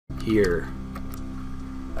Here.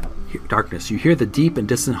 Darkness. You hear the deep and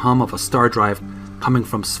distant hum of a star drive coming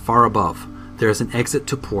from far above. There is an exit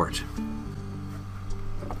to port.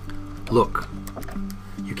 Look.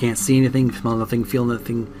 You can't see anything, smell nothing, feel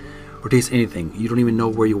nothing, or taste anything. You don't even know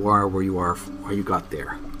where you are, how you got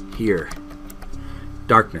there. Here.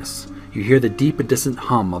 Darkness. You hear the deep and distant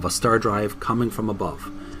hum of a star drive coming from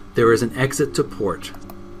above. There is an exit to port.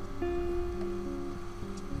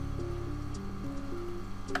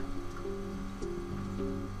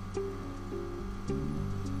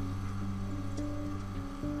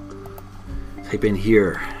 Type in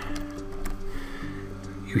here.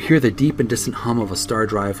 You hear the deep and distant hum of a star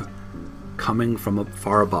drive coming from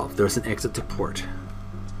far above. There's an exit to port.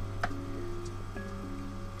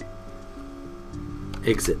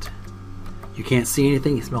 Exit. You can't see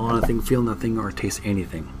anything, smell nothing, feel nothing, or taste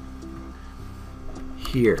anything.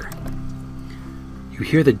 Here. You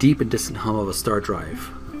hear the deep and distant hum of a star drive.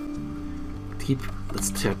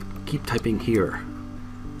 Let's keep typing here.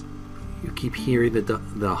 You keep hearing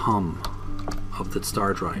the hum of the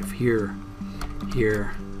star drive. Here,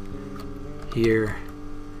 here, here,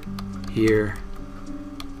 here,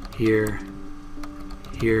 here,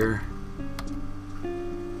 here.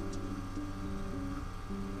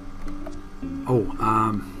 Oh,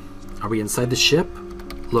 are we inside the ship?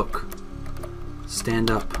 Look. Stand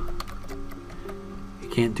up. You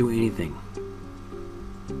can't do anything.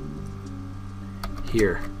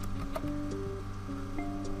 Here.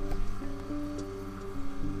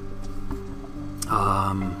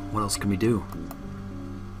 What else can we do?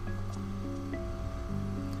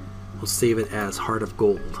 We'll save it as Heart of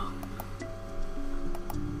Gold.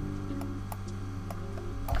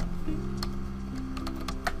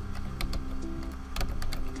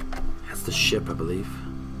 That's the ship, I believe.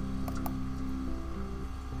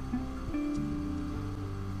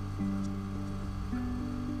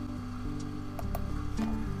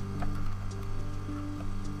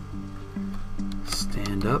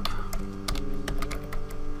 Stand up.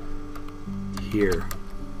 Here.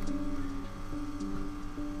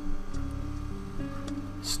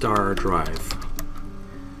 Star drive.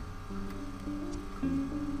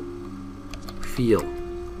 Feel.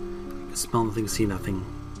 Smell nothing, see nothing.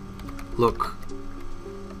 Look.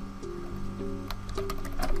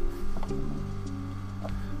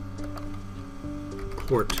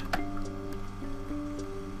 Port.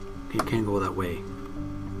 You can't go that way.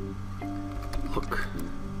 Look.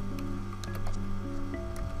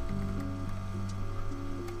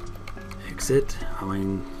 Exit.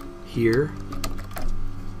 I'm here.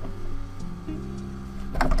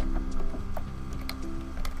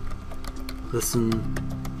 Listen.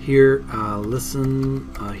 Here. Listen.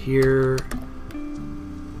 Here.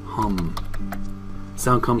 Hum.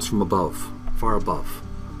 Sound comes from above. Far above.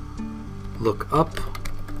 Look up.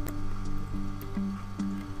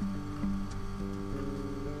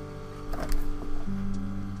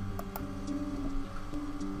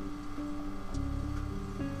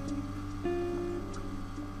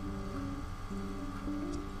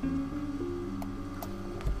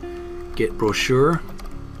 Get brochure.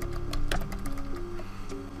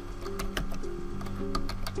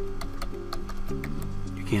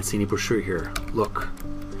 You can't see any brochure here. Look.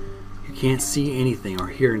 You can't see anything or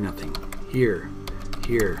hear nothing. Here,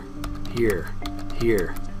 here, here,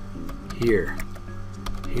 here, here,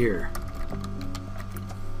 here.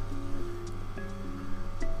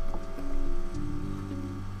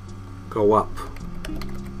 Go up.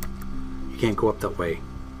 You can't go up that way.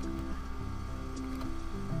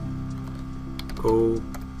 Go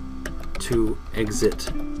to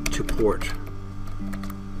exit to port.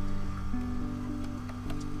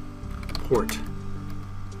 Port.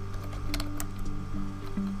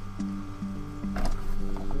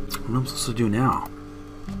 What am I supposed to do now?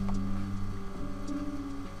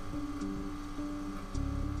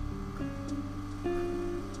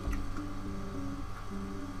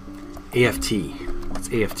 AFT. What's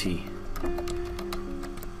AFT?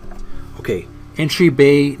 Okay, entry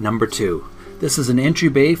bay number 2. This is an entry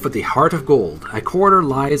bay for the Heart of Gold. A corridor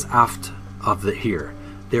lies aft of the here.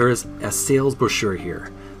 There is a sales brochure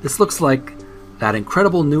here. This looks like that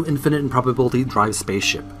incredible new infinite improbability drive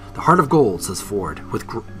spaceship. The Heart of Gold, says Ford, with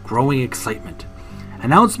growing excitement.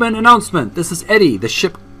 Announcement, announcement! This is Eddie, the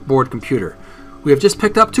shipboard computer. We have just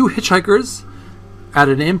picked up 2 hitchhikers at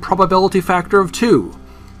an improbability factor of 2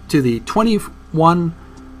 to the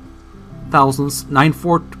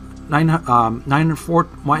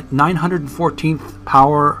 914th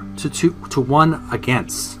power to 1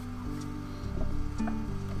 against.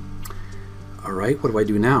 Alright, what do I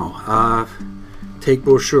do now? Take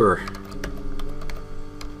brochure.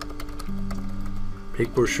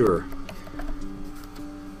 Take brochure.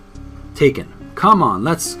 Taken. Come on,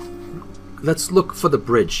 let's look for the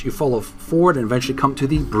bridge. You follow forward and eventually come to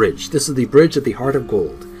the bridge. This is the bridge at the Heart of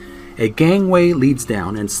Gold. A gangway leads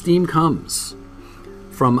down and steam comes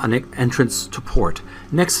from an entrance to port.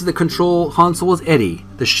 Next to the control console is Eddie,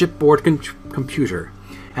 the shipboard computer.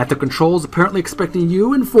 At the controls, apparently expecting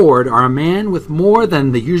you and Ford, are a man with more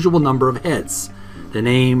than the usual number of heads. The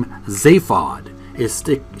name Zaphod is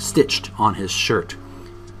stitched on his shirt,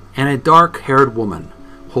 and a dark-haired woman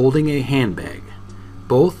holding a handbag.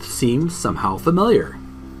 Both seem somehow familiar.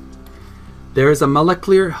 There is a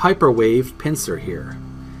molecular hyperwave pincer here.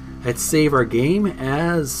 Let's save our game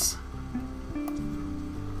as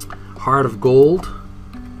Heart of Gold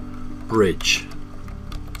Bridge.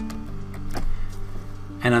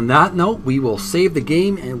 And on that note, we will save the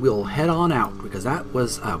game and we'll head on out, because that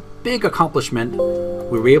was a big accomplishment.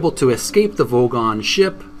 We were able to escape the VOGON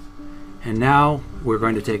ship, and now we're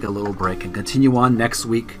going to take a little break and continue on next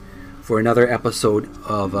week for another episode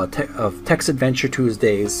of Text Adventure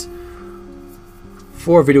Tuesdays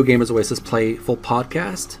for Video Gamers Oasis Playful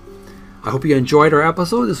Podcast. I hope you enjoyed our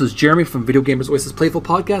episode. This was Jeremy from Video Gamers Oasis Playful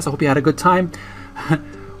Podcast. I hope you had a good time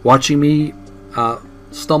watching me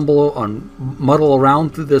stumble and muddle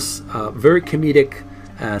around through this very comedic,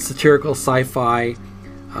 satirical sci-fi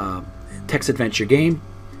text adventure game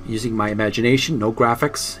using my imagination. No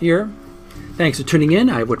graphics here. Thanks for tuning in.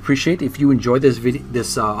 I would appreciate if you enjoyed this video,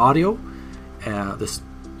 this audio, this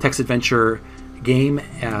text adventure game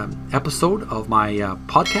episode of my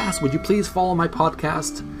podcast. Would you please follow my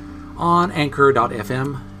podcast on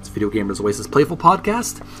anchor.fm? It's Video Gamers Oasis Playful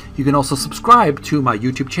Podcast. You can also subscribe to my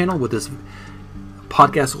YouTube channel, where this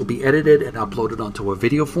podcast will be edited and uploaded onto a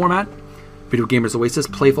video format. Video Gamers Oasis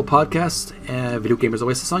Playful Podcast, Video Gamers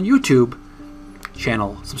Oasis on YouTube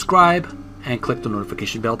channel. Subscribe and click the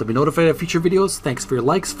notification bell to be notified of future videos. Thanks for your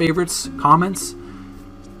likes, favorites, comments,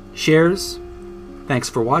 shares. Thanks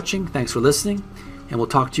for watching. Thanks for listening. And we'll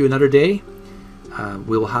talk to you another day.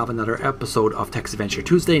 We will have another episode of Text Adventure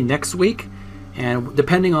Tuesday next week. And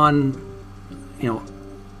depending on,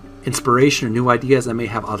 inspiration or new ideas, I may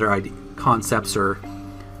have other concepts or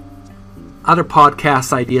other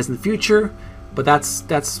podcast ideas in the future. But that's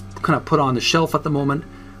kind of put on the shelf at the moment.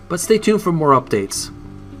 But stay tuned for more updates.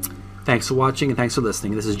 Thanks for watching and thanks for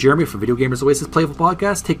listening. This is Jeremy from Video Gamers Oasis Playful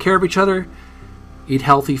Podcast. Take care of each other. Eat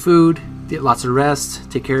healthy food. Get lots of rest.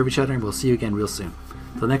 Take care of each other. And we'll see you again real soon.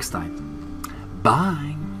 Till next time.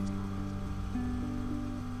 Bye.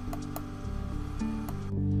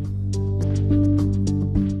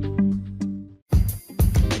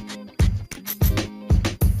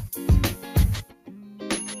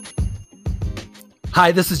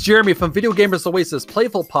 Hi, this is Jeremy from Video Gamers Oasis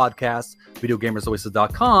Playful Podcast,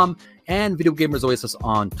 VideoGamersOasis.com, and Video Gamers Oasis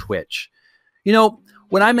on Twitch.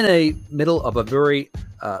 When I'm in the middle of a very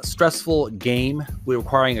stressful game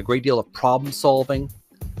requiring a great deal of problem solving,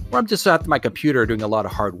 or I'm just at my computer doing a lot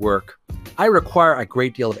of hard work, I require a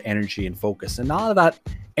great deal of energy and focus. And all of that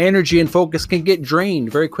energy and focus can get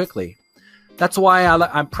drained very quickly. That's why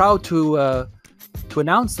I'm proud to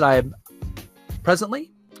announce that I'm presently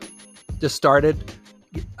just started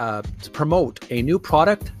to promote a new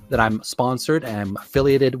product that I'm sponsored and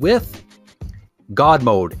affiliated with, God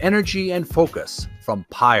Mode Energy and Focus from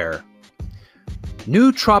Pyre.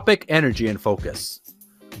 Nootropic Energy and Focus.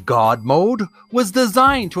 God Mode was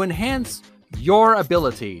designed to enhance your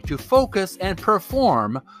ability to focus and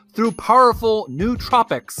perform through powerful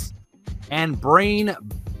nootropics and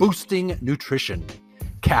brain-boosting nutrition,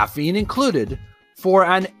 caffeine included, for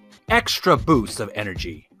an extra boost of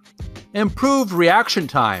energy. Improved reaction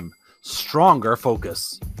time, stronger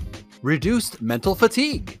focus, reduced mental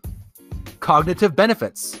fatigue, cognitive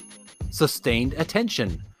benefits, sustained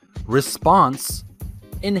attention, response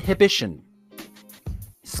inhibition,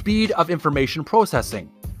 speed of information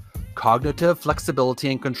processing, cognitive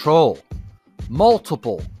flexibility and control,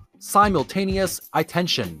 multiple simultaneous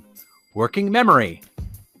attention, working memory,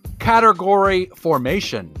 category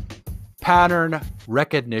formation, pattern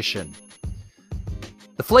recognition.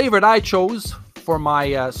 The flavor that I chose for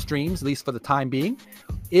my streams, at least for the time being,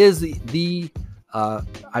 is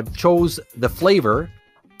I've chose the flavor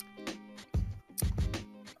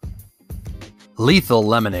Lethal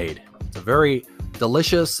Lemonade. It's a very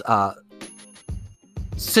delicious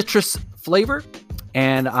citrus flavor,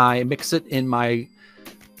 and I mix it in my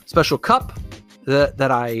special cup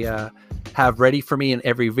that I have ready for me in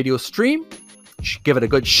every video stream. Give it a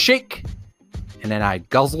good shake, and then I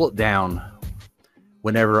guzzle it down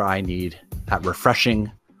whenever I need that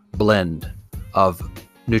refreshing blend of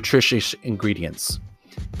nutritious ingredients.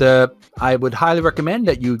 I would highly recommend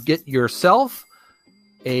that you get yourself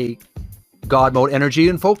a God Mode Energy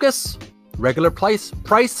and Focus. Regular price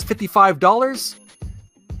 $55.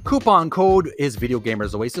 Coupon code is Video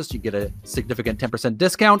Gamers Oasis. You get a significant 10%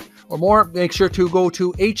 discount or more. Make sure to go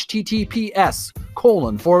to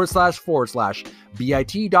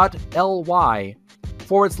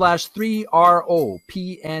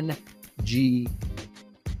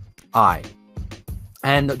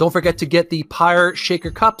And don't forget to get the Pyre Shaker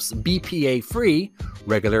Cups BPA free.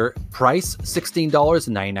 Regular price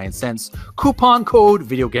 $16.99. Coupon code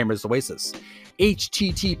Video Gamers Oasis.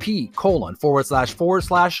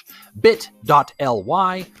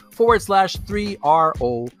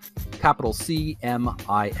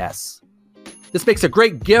 http://bit.ly/3ROCmis. This makes a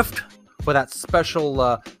great gift for that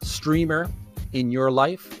special streamer in your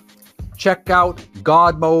life. Check out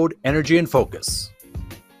God Mode Energy and Focus.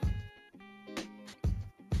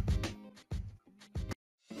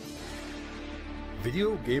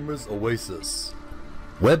 Video Gamers Oasis.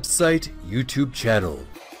 Website, YouTube channel.